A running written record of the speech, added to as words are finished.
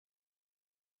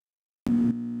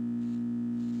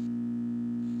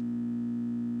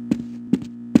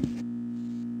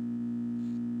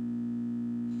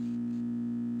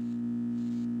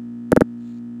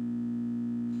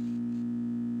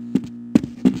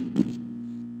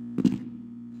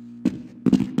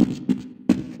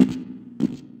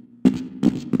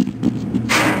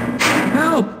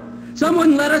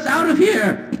Someone let us out of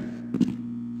here!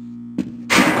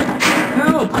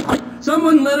 Help!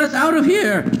 Someone let us out of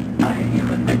here!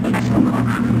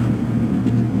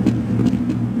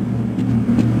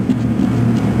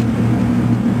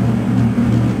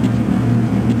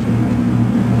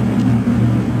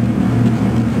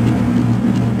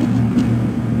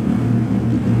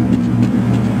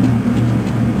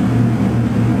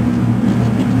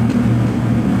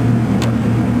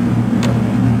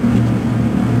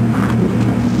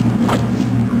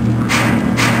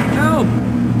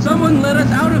 Someone let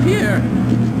us out of here!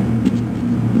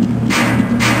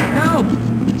 Help!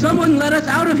 Someone let us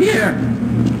out of here!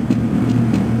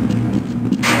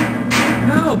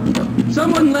 Help!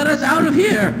 Someone let us out of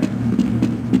here!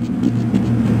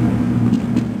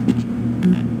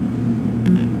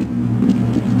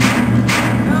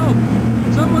 Help!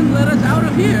 Someone let us out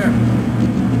of here!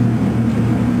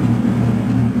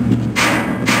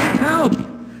 Help!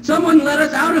 Someone let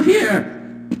us out of here!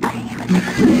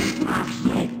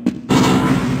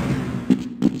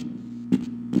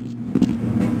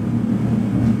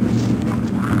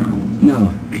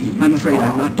 No, I'm afraid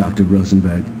I'm not Dr.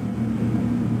 Rosenberg.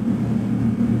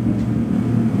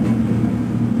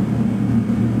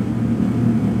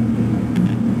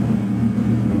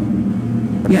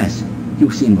 Yes,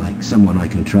 you seem like someone I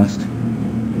can trust.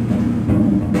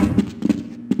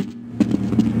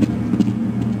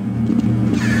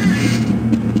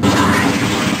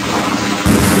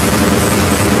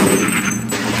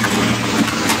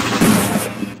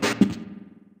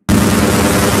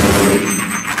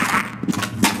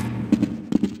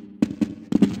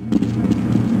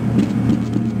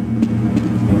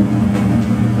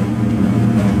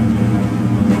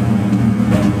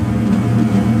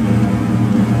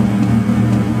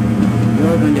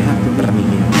 You're going to have to leave me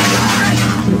here.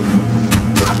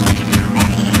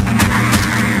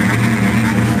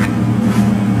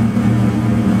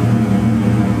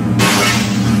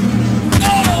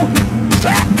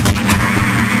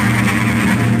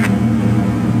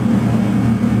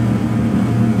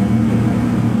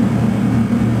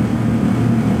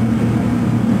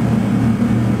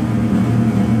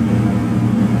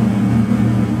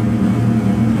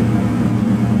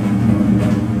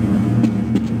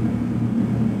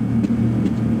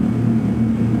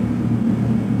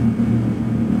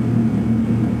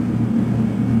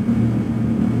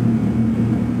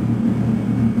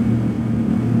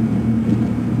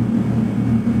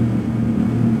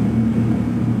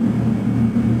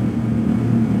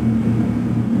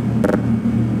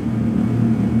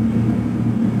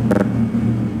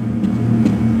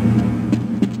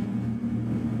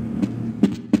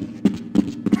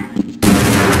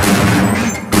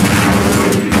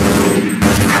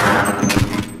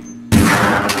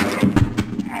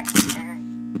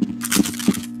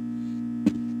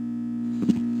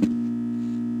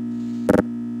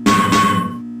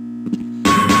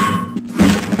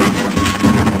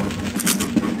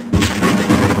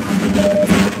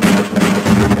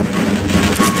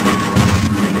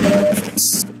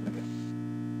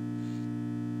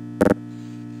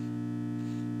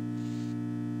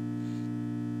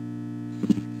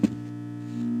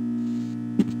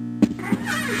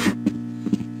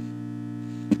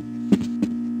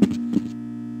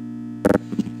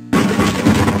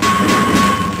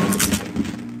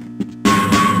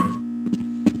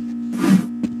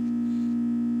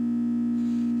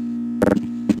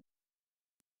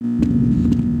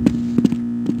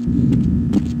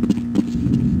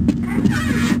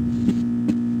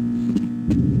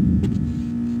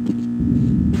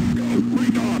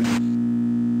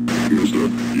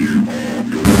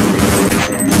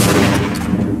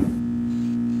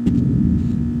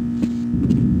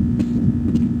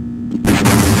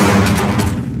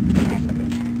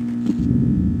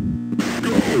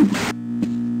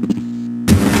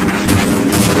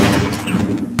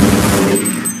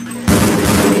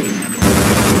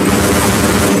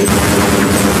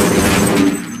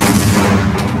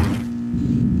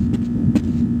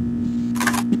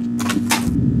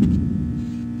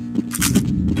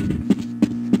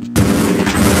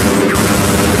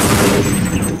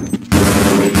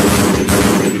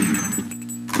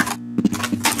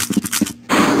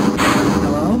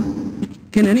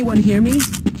 Can anyone hear me?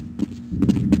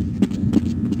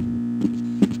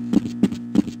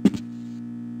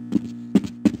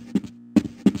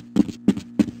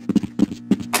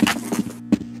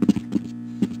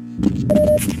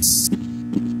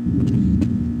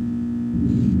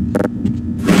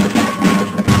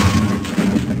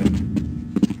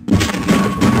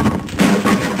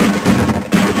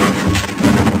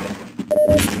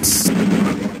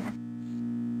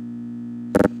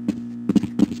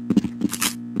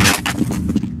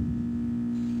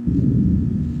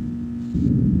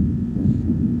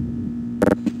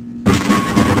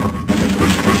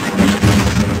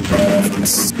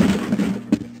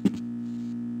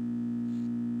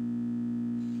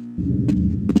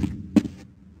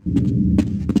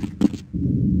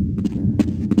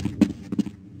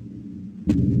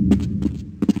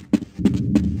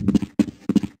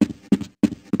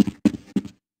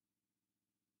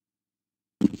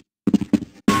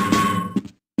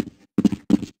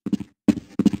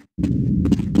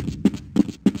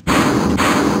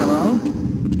 Hello?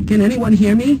 Can anyone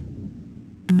hear me?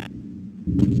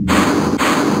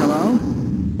 Hello?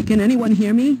 Can anyone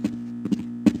hear me?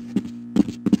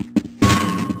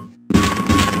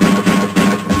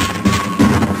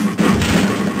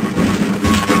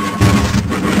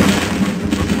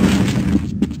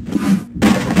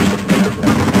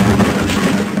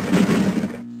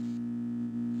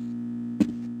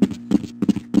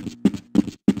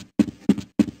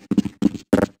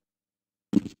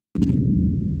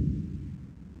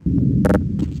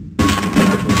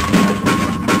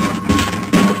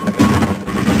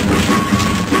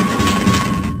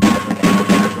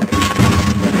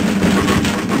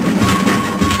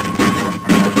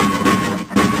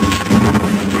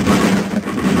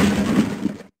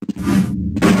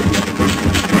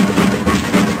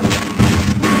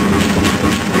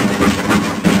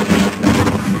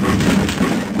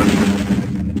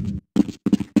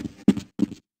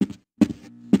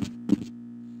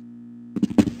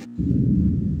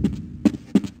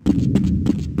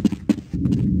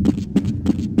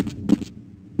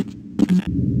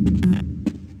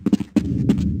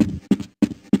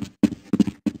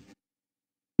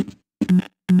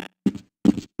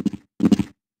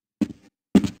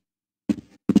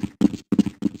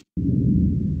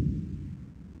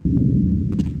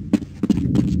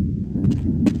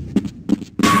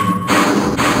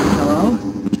 Hello?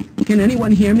 Can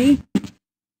anyone hear me?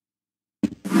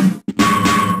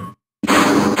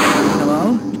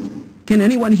 Hello? Can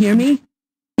anyone hear me?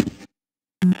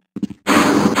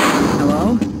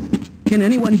 Hello? Can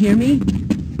anyone hear me?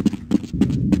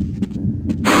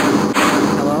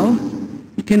 Hello?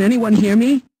 Can anyone hear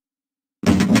me?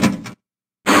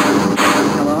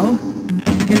 Hello?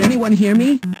 Can anyone hear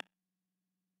me?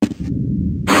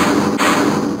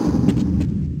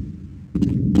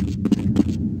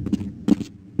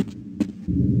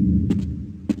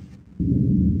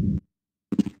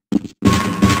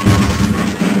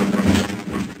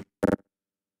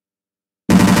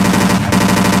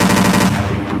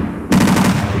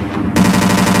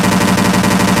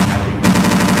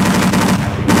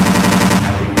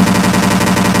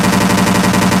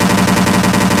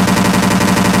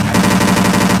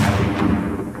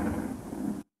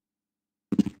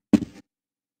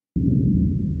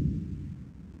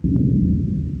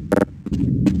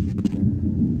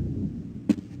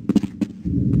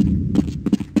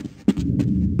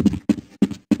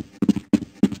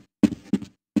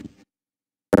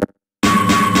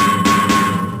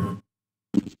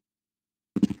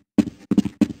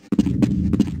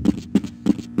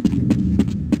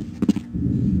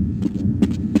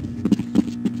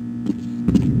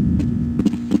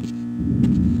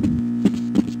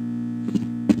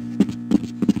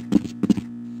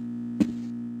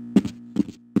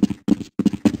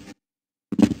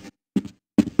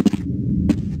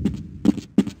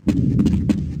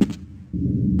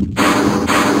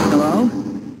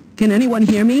 Can anyone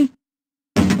hear me?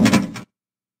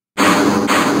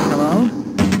 Hello?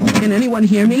 Can anyone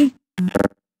hear me?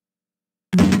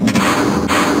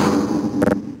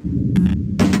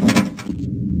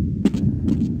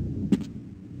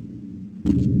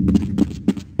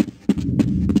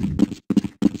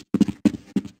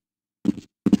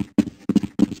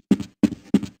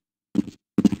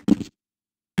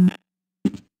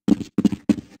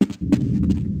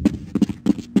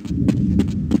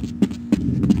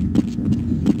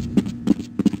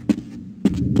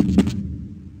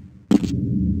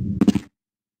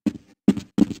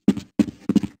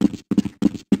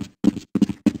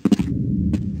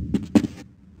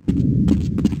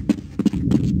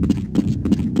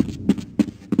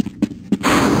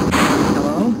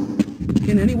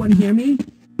 Can anyone hear me?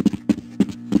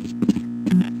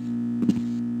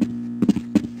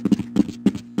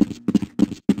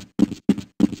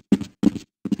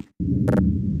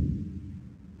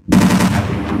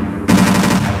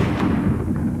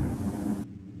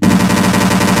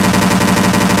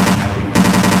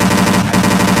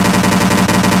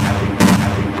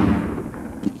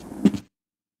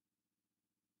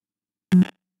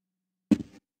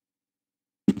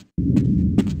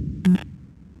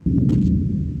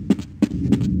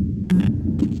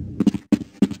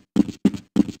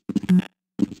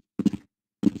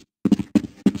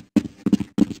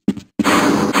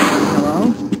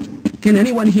 Can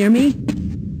anyone hear me?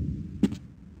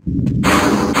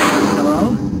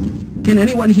 Hello? Can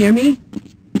anyone hear me?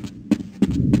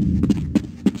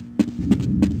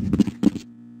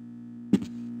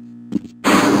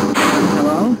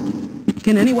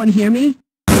 Can anyone hear me?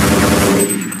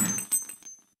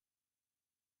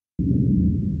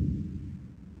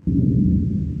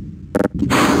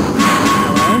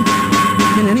 Hello?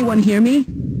 Can anyone hear me?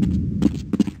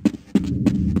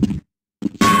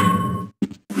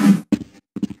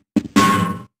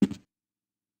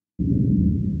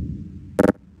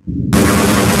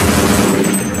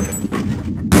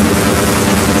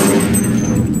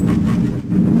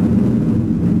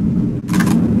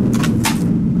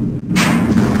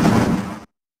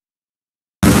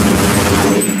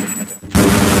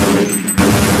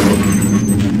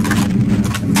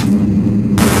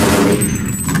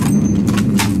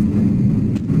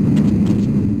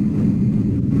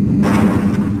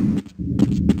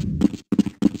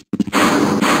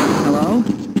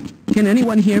 Can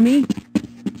anyone hear me?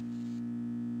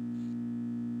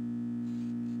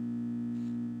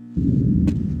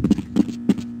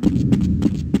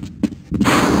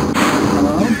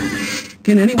 Hello?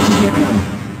 Can anyone hear me?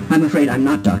 I'm afraid I'm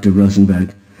not Dr.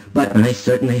 Rosenberg, but I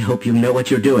certainly hope you know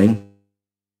what you're doing.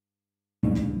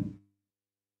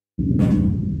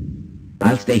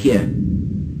 I'll stay here.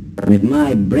 With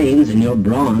my brains and your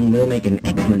brawn, we'll make an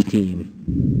excellent team.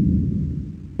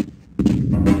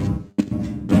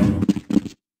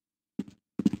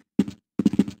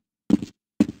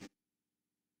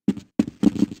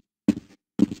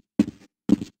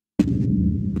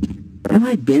 Have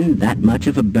I been that much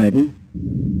of a burden?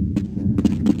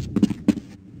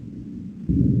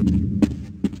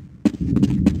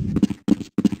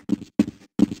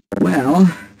 Well,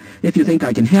 if you think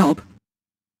I can help,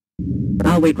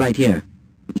 I'll wait right here.